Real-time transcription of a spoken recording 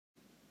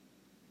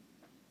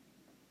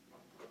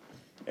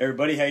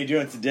Everybody, how you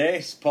doing today?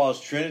 It's Paul's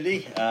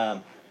Trinity.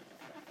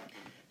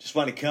 Just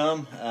want to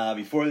come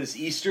before this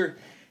Easter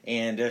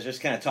and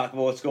just kind of talk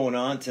about what's going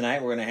on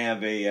tonight. We're going to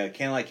have a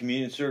candlelight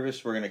communion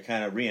service. We're going to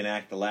kind of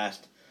reenact the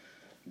last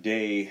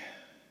day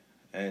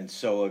and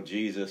so of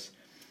Jesus.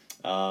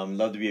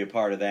 Love to be a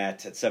part of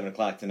that at 7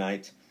 o'clock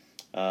tonight.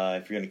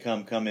 If you're going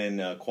to come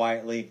in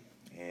quietly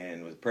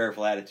and with a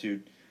prayerful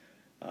attitude.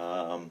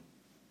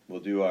 We'll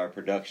do our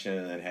production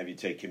and then have you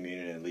take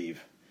communion and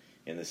leave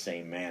in the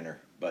same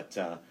manner. But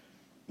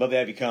love to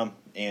have you come,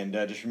 and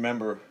just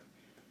remember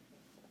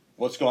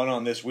what's going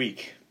on this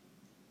week.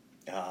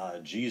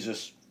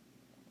 Jesus'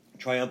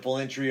 triumphal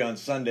entry on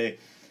Sunday.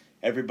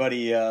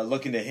 Everybody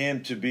looking to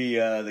him to be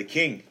the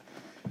king.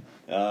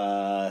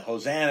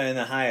 Hosanna in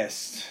the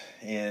highest.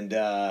 And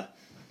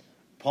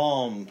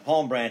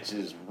palm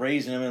branches,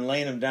 raising him and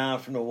laying him down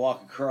from the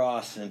walk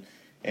across,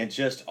 and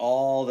just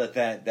all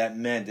that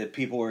meant, that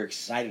people were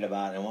excited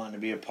about and wanting to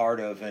be a part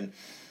of.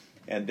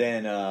 And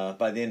then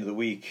by the end of the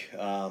week,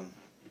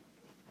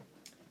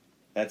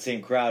 that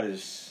same crowd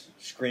is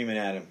screaming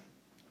at him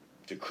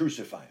to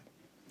crucify him.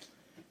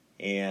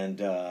 And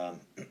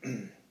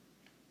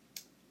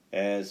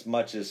as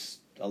much as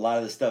a lot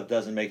of this stuff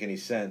doesn't make any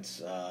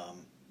sense,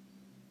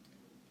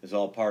 it's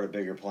all part of a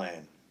bigger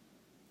plan.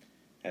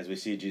 As we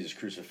see Jesus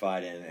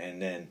crucified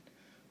and then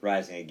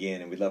rising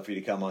again. And we'd love for you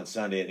to come on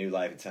Sunday at New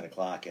Life at 10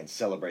 o'clock and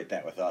celebrate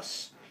that with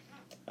us.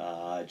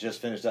 I just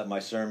finished up my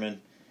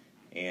sermon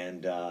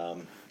and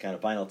kind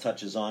of final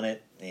touches on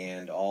it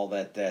and all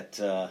that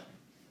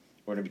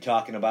we're going to be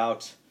talking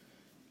about.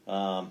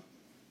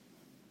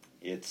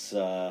 It's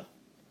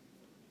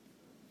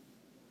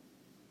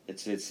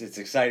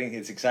exciting.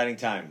 It's exciting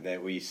time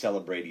that we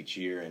celebrate each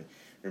year and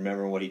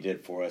remember what he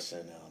did for us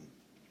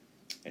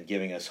and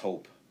giving us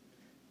hope,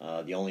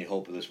 the only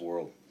hope of this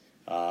world.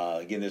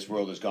 Again, this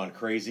world has gone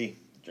crazy.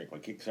 Drink my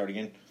Kickstart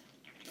again.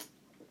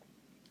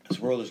 This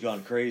world has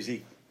gone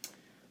crazy.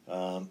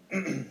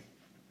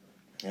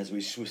 As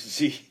we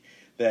see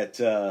that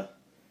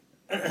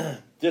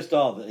just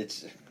all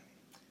it's,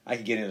 I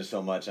could get into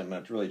so much. I'm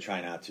not really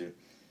trying not to.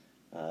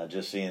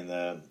 Just seeing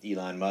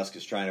Elon Musk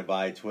is trying to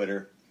buy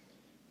Twitter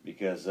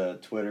because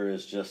Twitter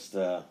is just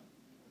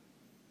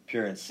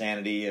pure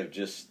insanity of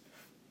just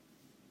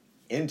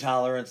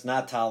intolerance,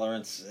 not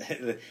tolerance.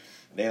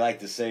 They like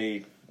to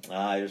say,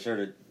 I just heard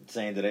it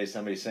saying today,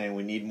 somebody saying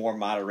we need more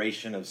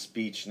moderation of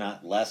speech,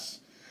 not less.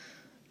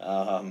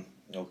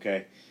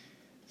 Okay.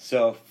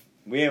 So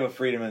we have a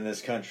freedom in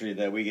this country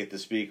that we get to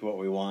speak what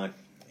we want,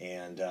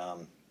 and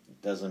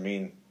it doesn't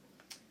mean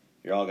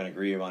you're all going to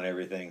agree on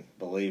everything.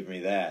 Believe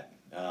me that.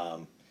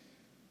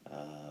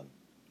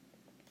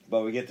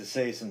 But we get to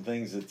say some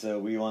things that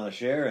we want to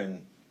share,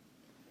 and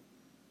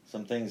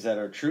some things that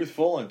are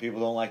truthful, and people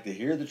don't like to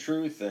hear the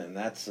truth, and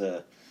that's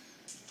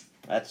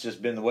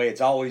just been the way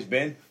it's always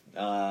been.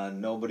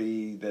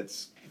 Nobody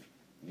that's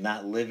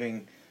not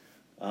living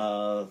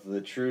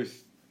the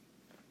truth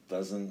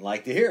doesn't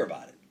like to hear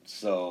about it.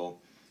 So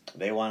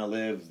they want to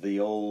live the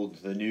old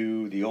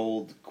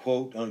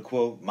quote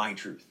unquote my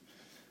truth.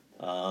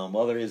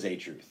 Well, there is a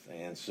truth,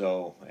 and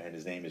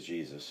his name is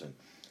Jesus,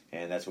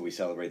 and that's what we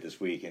celebrate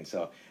this week. And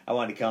so I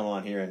wanted to come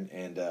on here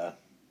and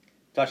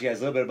talk to you guys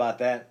a little bit about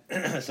that,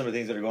 some of the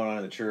things that are going on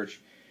in the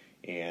church,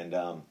 and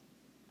some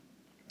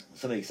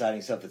of the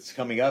exciting stuff that's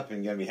coming up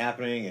and going to be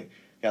happening, and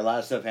got a lot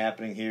of stuff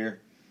happening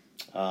here,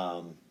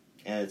 and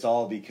it's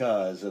all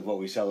because of what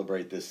we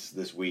celebrate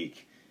this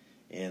week,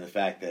 and the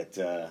fact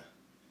that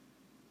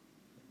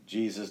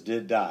Jesus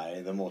did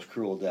die the most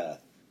cruel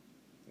death,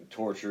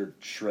 tortured,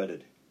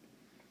 shredded,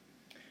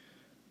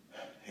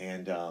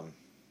 and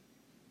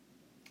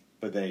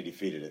but then he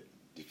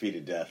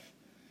defeated death,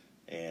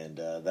 and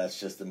that's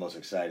just the most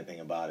exciting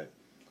thing about it.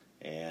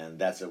 And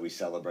that's what we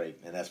celebrate,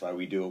 and that's why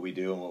we do what we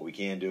do, and what we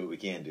can do,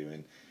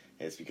 and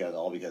it's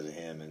all because of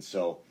him. And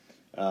so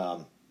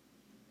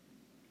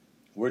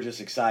we're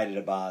just excited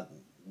about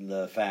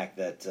the fact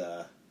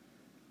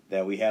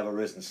that we have a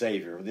risen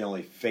Savior. We're the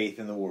only faith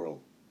in the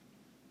world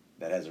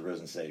that has a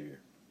risen Savior.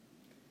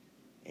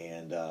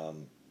 And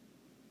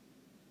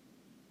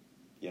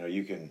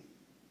you can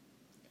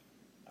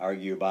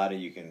argue about it,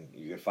 you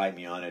can fight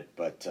me on it,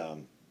 but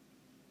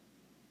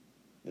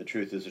the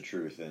truth is the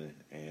truth,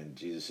 and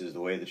Jesus is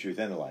the way, the truth,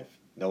 and the life.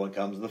 No one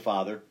comes to the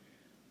Father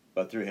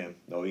but through him.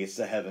 No one gets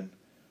to heaven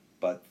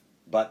but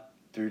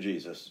through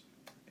Jesus.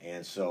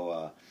 And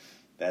so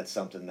that's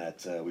something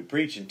that we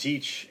preach and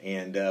teach,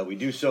 and we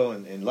do so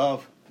in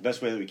love, the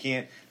best way that we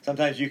can.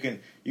 Sometimes you can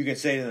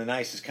say it in the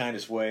nicest,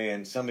 kindest way,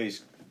 and somebody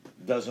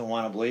doesn't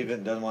want to believe it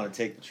and doesn't want to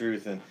take the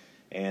truth and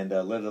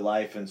live the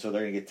life, and so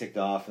they're going to get ticked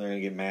off, and they're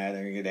going to get mad,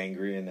 they're going to get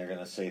angry, and they're going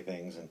to say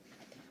things and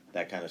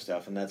that kind of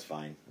stuff, and that's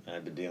fine.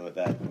 I've been dealing with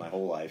that my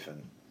whole life,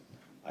 and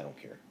I don't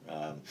care.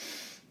 I'm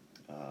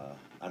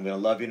going to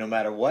love you no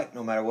matter what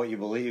you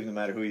believe, no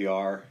matter who you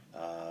are,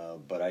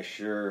 but I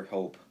sure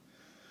hope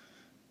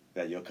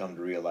that you'll come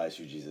to realize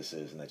who Jesus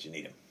is and that you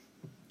need him.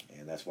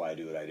 And that's why I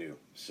do what I do.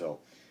 So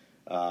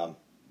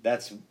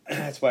that's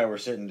why we're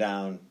sitting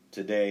down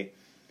today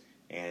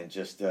and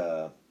just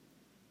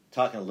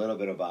talking a little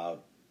bit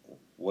about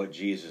what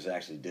Jesus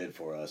actually did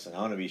for us. And I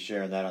want to be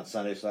sharing that on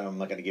Sunday, so I'm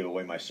not going to give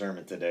away my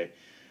sermon today.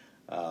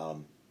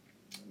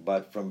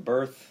 But from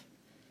birth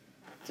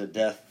to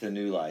death to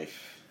new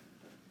life,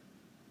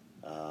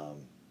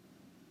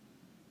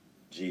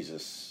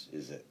 Jesus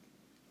is it.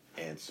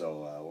 And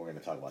so we're going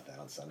to talk about that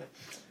on Sunday.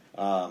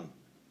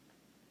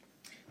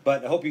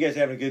 But I hope you guys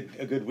are having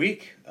a good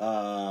week.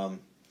 Having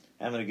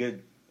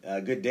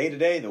a good day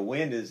today. The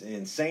wind is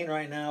insane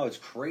right now. It's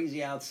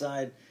crazy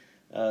outside.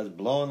 It's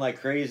blowing like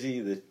crazy.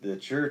 The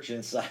church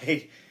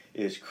inside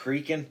is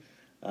creaking.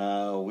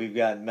 We've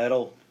got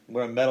metal.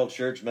 We're a metal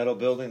church, metal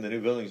building. The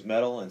new building's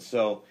metal, and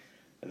so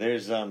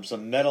there's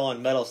some metal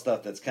on metal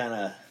stuff that's kind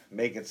of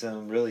making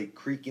some really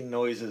creaking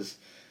noises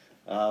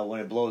when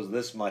it blows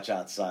this much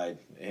outside.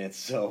 And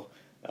so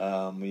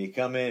when you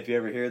come in, if you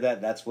ever hear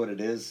that, that's what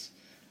it is.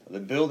 The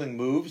building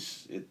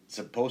moves. It's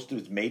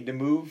made to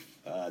move,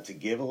 to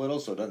give a little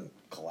so it doesn't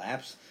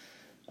collapse.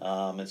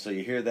 And so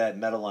you hear that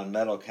metal on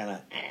metal kind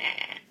of,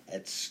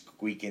 it's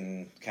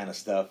squeaking kind of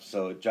stuff.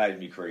 So it drives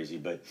me crazy,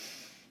 but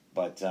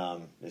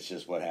it's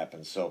just what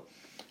happens. So,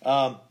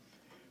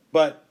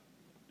 but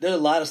there's a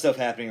lot of stuff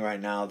happening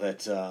right now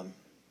that's going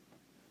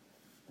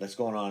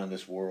on in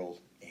this world.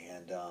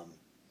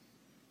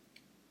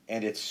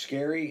 And it's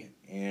scary,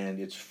 and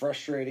it's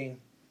frustrating,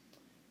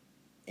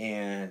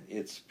 and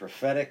it's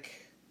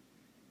prophetic,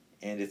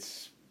 and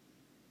it's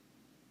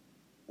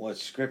what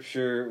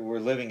Scripture, we're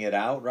living it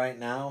out right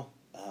now.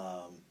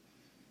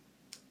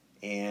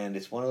 And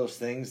it's one of those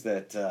things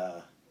that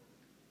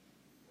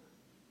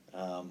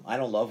I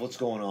don't love what's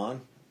going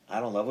on. I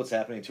don't love what's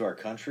happening to our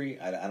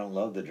country. I don't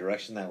love the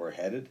direction that we're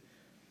headed.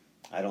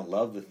 I don't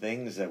love the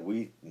things that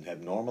we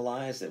have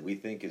normalized that we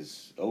think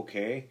is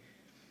okay.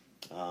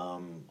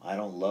 I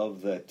don't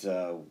love that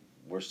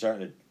we're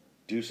starting to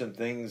do some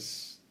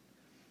things,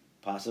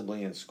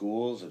 possibly in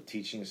schools, of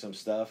teaching some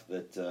stuff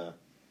that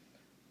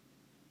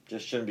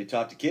just shouldn't be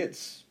taught to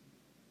kids.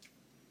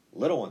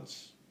 Little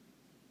ones.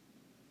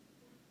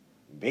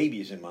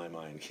 Babies, in my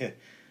mind.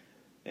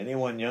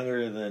 Anyone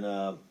younger than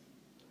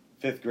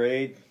 5th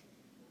grade,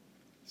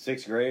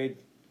 6th grade,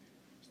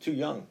 is too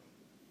young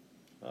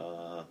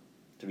to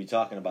be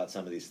talking about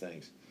some of these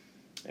things.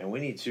 And we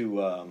need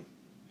to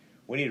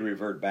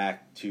revert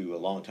back to a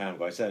long time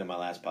ago. I said in my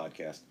last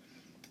podcast,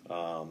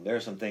 there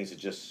are some things that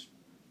just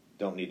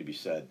don't need to be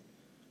said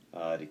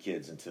to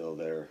kids until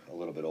they're a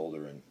little bit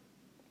older,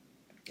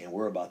 and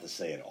we're about to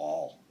say it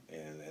all,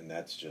 and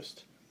that's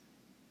just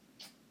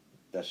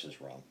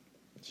wrong.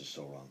 It's just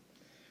so wrong.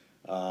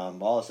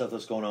 All the stuff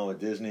that's going on with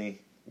Disney,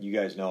 you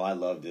guys know I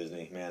love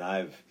Disney. Man,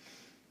 I've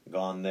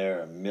gone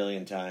there a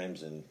million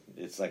times, and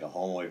it's like a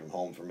home away from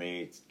home for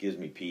me. It gives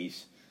me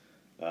peace.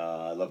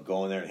 I love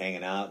going there and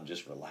hanging out and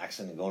just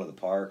relaxing and going to the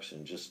parks,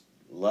 and just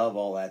love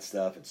all that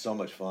stuff. It's so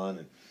much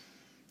fun,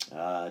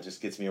 and it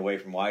just gets me away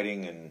from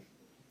Whiting and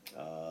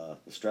the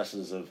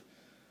stresses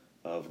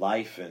of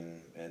life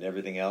and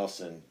everything else,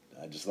 and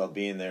I just love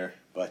being there.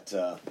 But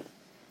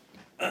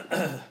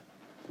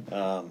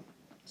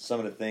some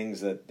of the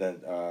things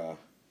that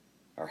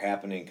are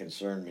happening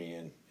concern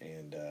me,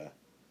 and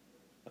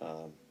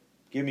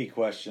give me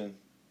question,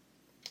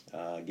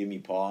 give me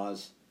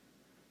pause,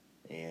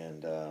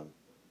 and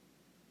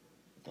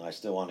I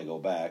still want to go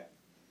back,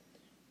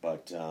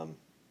 but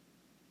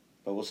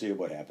we'll see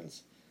what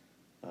happens.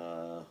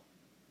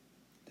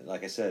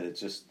 Like I said,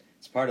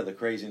 it's part of the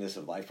craziness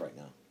of life right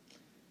now,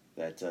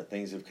 that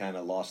things have kind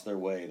of lost their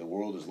way. The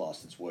world has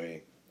lost its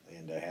way,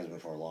 and has been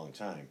for a long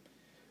time.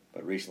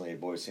 But recently, it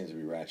boy seems to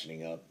be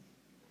ratcheting up.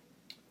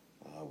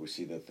 We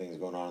see the things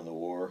going on in the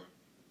war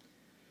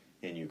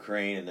in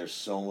Ukraine, and there's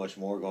so much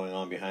more going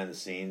on behind the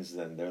scenes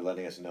than they're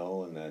letting us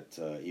know, and that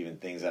even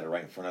things that are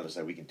right in front of us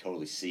that we can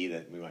totally see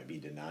that we might be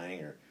denying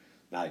or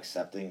not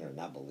accepting or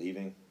not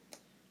believing.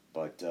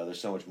 But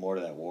there's so much more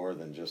to that war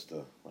than just,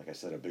 like I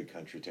said, a big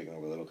country taking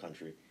over a little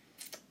country.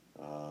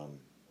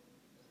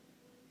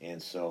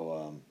 And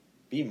so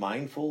be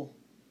mindful.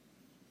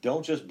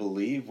 Don't just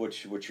believe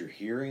what you're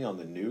hearing on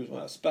the news.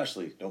 Well,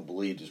 especially don't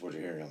believe just what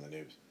you're hearing on the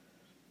news.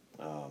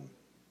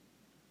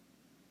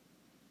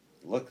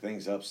 Look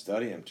things up,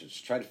 study them,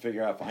 just try to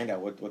figure out, find out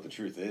what the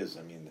truth is.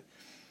 I mean,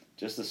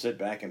 just to sit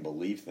back and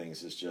believe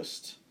things is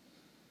just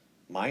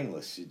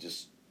mindless.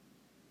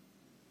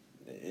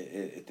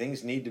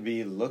 Things need to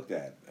be looked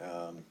at,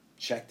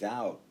 checked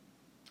out,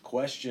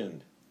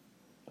 questioned.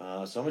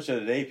 So much of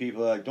today,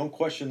 people are like, don't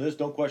question this,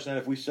 don't question that.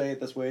 If we say it,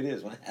 that's the way it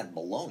is. Well, that's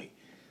baloney.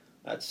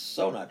 That's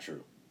so not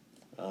true.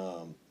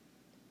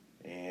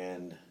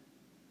 And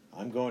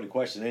I'm going to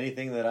question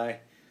anything that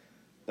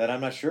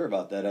I'm not sure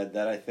about, that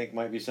I think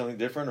might be something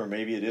different, or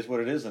maybe it is what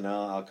it is, and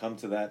I'll come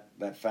to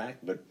that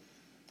fact. But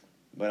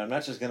I'm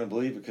not just going to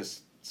believe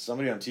because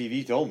somebody on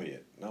TV told me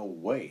it. No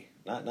way,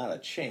 not a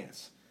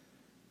chance.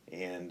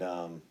 And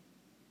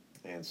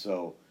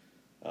so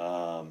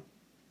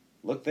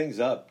look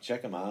things up,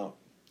 check them out,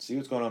 see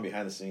what's going on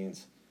behind the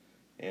scenes,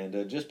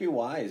 and just be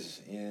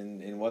wise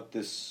in what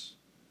this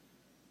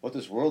what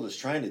this world is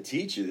trying to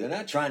teach you. They're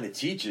not trying to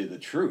teach you the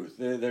truth.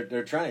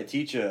 They're trying to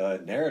teach you a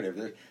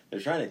narrative. They're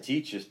trying to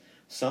teach you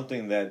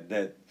something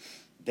that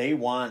they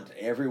want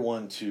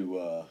everyone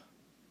to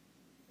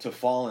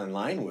fall in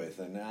line with.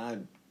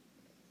 And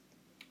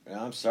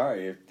I'm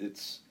sorry if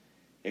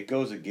it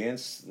goes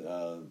against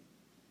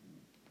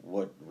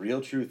what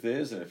real truth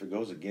is, and if it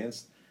goes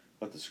against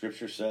what the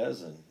Scripture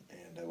says, and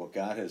what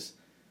God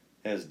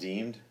has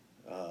deemed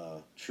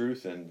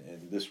truth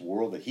in this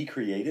world that He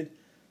created.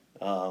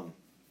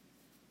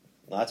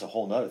 Well, that's a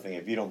whole nother thing.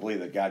 If you don't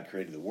believe that God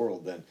created the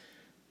world, then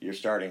you're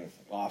starting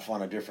off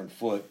on a different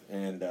foot,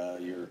 and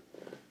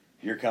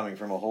you're coming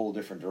from a whole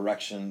different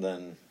direction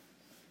than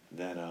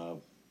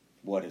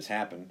what has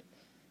happened.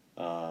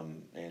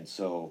 And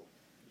so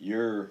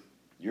you're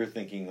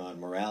thinking on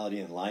morality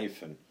and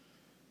life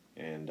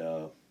and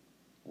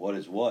what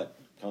is what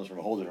comes from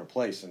a whole different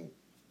place, and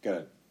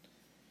got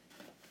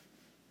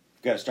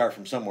to start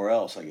from somewhere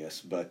else, I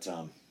guess. But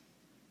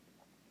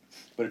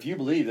if you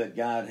believe that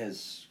God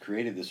has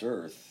created this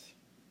earth,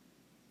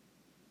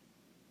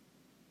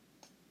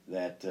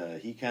 that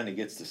He kind of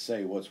gets to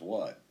say what's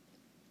what,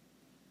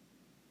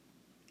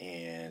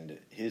 and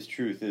His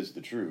truth is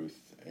the truth,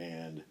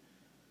 and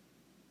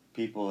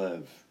people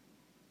have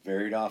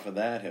varied off of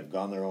that, have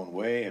gone their own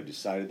way, have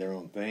decided their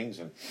own things,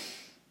 and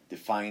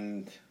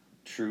defined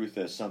truth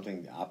as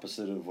something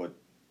opposite of what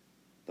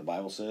the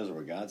Bible says or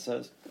what God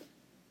says.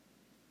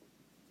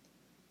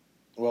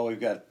 Well, we've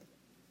got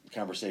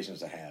conversations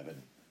to have,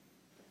 and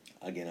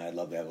again, I'd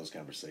love to have those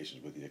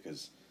conversations with you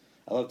because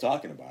I love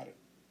talking about it.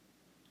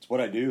 It's what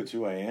I do. It's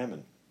who I am,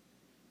 and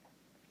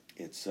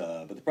it's.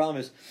 But the problem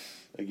is,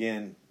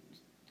 again,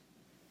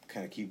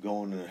 kind of keep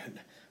going in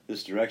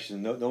this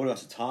direction. No one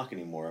wants to talk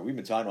anymore. We've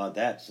been talking about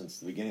that since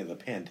the beginning of the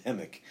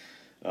pandemic,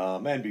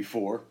 and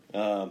before.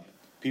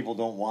 People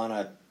don't want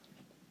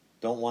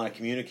to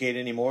communicate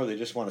anymore. They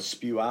just want to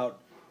spew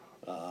out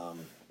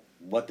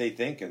what they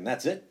think, and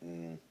that's it.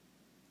 And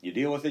you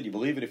deal with it. You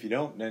believe it. If you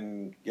don't,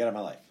 then get out of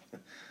my life.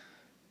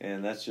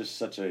 And that's just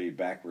such a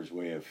backwards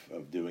way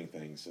of doing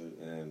things,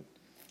 and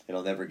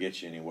it'll never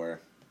get you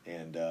anywhere.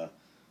 And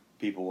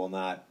people will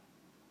not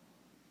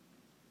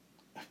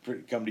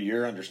come to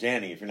your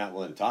understanding if you're not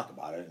willing to talk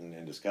about it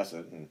and discuss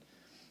it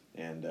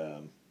and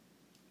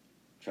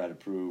try to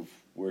prove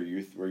where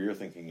your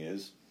thinking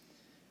is.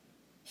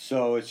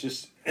 So it's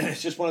just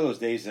one of those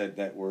days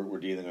that we're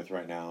dealing with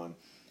right now. And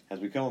as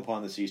we come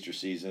upon this Easter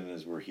season,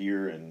 as we're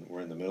here and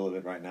we're in the middle of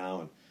it right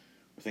now, and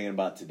we're thinking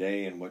about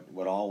today and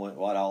what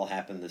all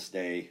happened this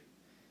day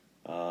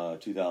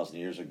 2,000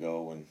 years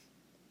ago when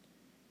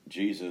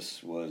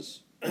Jesus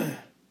was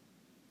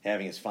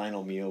having his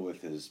final meal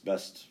with his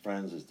best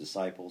friends, his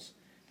disciples,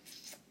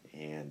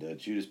 and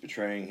Judas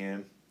betraying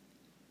him,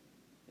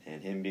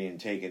 and him being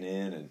taken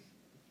in, and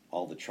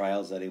all the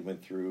trials that he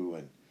went through,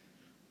 and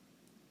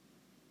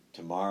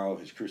tomorrow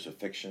his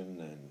crucifixion,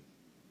 and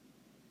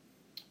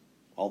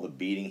all the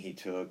beating he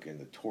took, and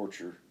the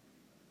torture.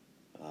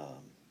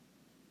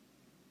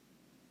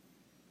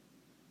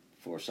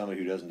 For somebody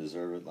who doesn't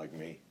deserve it, like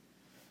me.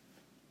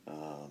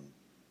 And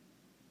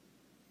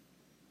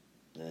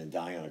then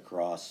dying on a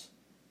cross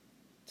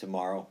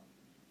tomorrow.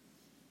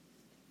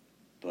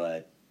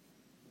 But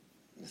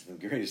the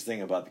greatest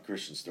thing about the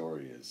Christian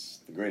story is,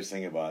 the greatest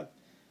thing about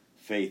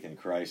faith in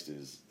Christ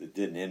is it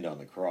didn't end on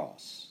the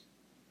cross.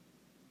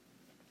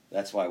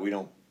 That's why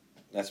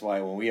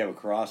when we have a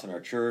cross in our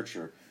church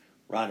or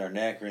around our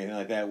neck or anything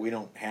like that, we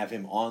don't have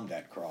him on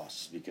that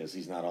cross because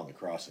he's not on the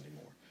cross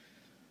anymore.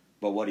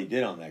 But what he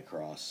did on that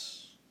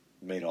cross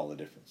made all the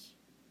difference.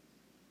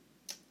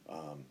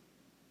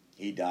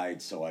 He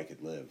died so I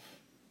could live.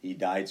 He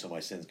died so my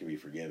sins could be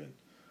forgiven.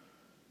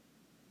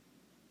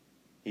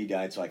 He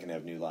died so I can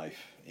have new life.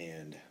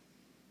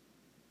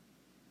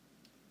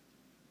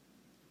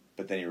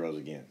 But then he rose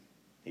again.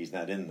 He's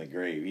not in the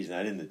grave. He's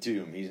not in the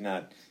tomb. He's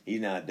not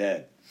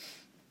dead.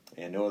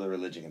 And no other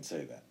religion can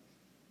say that.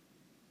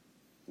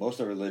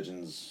 Most of the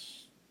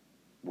religions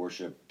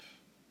worship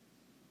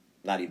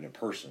not even a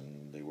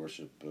person. They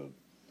worship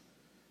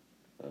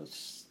a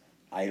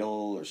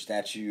idol or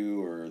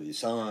statue or the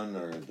sun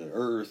or the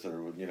earth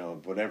or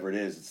whatever it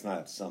is. It's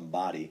not some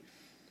body.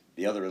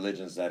 The other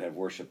religions that have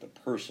worshipped a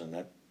person,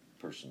 that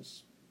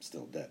person's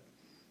still dead.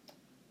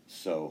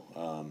 So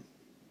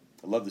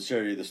I'd love to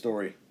share you the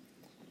story.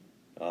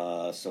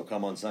 So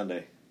come on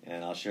Sunday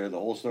and I'll share the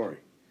whole story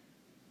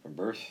from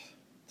birth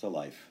to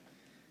life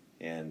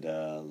and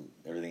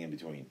everything in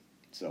between.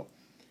 So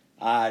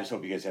I just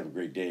hope you guys have a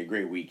great day, a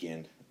great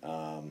weekend,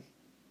 and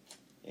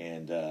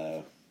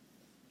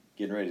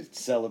getting ready to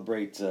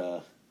celebrate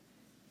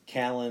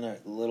Callan, our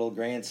little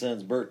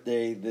grandson's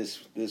birthday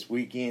this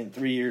weekend.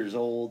 3 years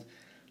old,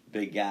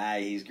 big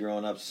guy. He's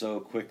growing up so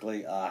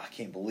quickly. I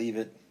can't believe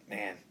it,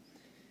 man.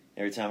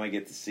 Every time I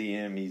get to see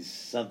him,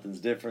 something's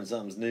different,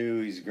 something's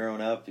new. He's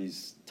grown up.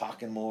 He's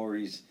talking more.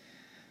 He's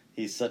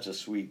such a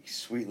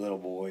sweet little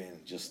boy,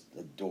 and just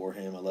adore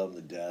him. I love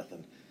him to death,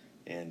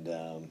 and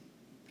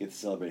get to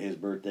celebrate his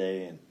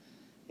birthday,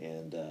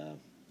 and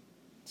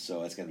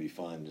so it's gonna be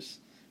fun just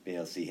being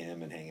able to see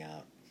him and hang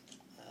out.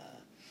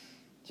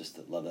 just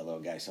love that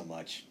little guy so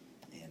much.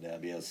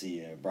 And be able to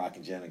see Brock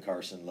and Jen and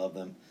Carson, love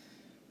them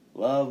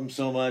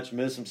so much,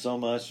 miss them so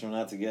much. We're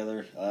not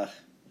together. I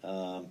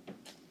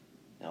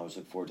always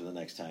look forward to the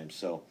next time.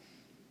 So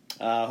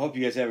hope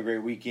you guys have a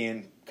great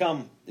weekend.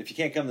 Come if you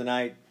can't come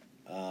tonight.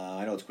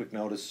 I know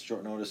it's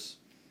short notice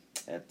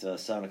at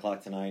 7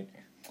 o'clock tonight,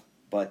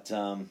 but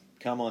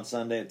come on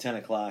Sunday at 10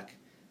 o'clock.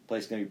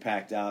 Place is going to be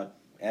packed out.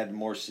 Add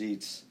more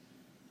seats.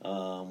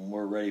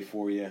 We're ready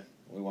for you.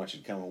 We want you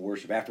to come and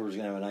worship. Afterwards,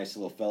 we're going to have a nice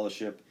little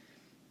fellowship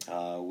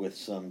with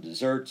some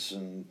desserts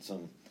and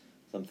some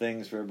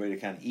things for everybody to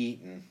kind of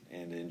eat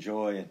and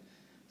enjoy. And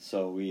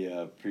so we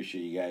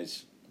appreciate you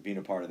guys being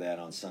a part of that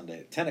on Sunday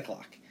at 10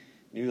 o'clock.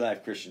 New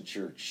Life Christian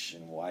Church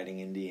in Whiting,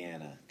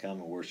 Indiana. Come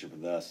and worship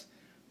with us.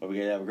 Hope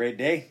you guys have a great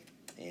day,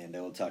 and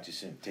we'll talk to you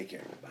soon. Take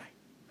care. Bye.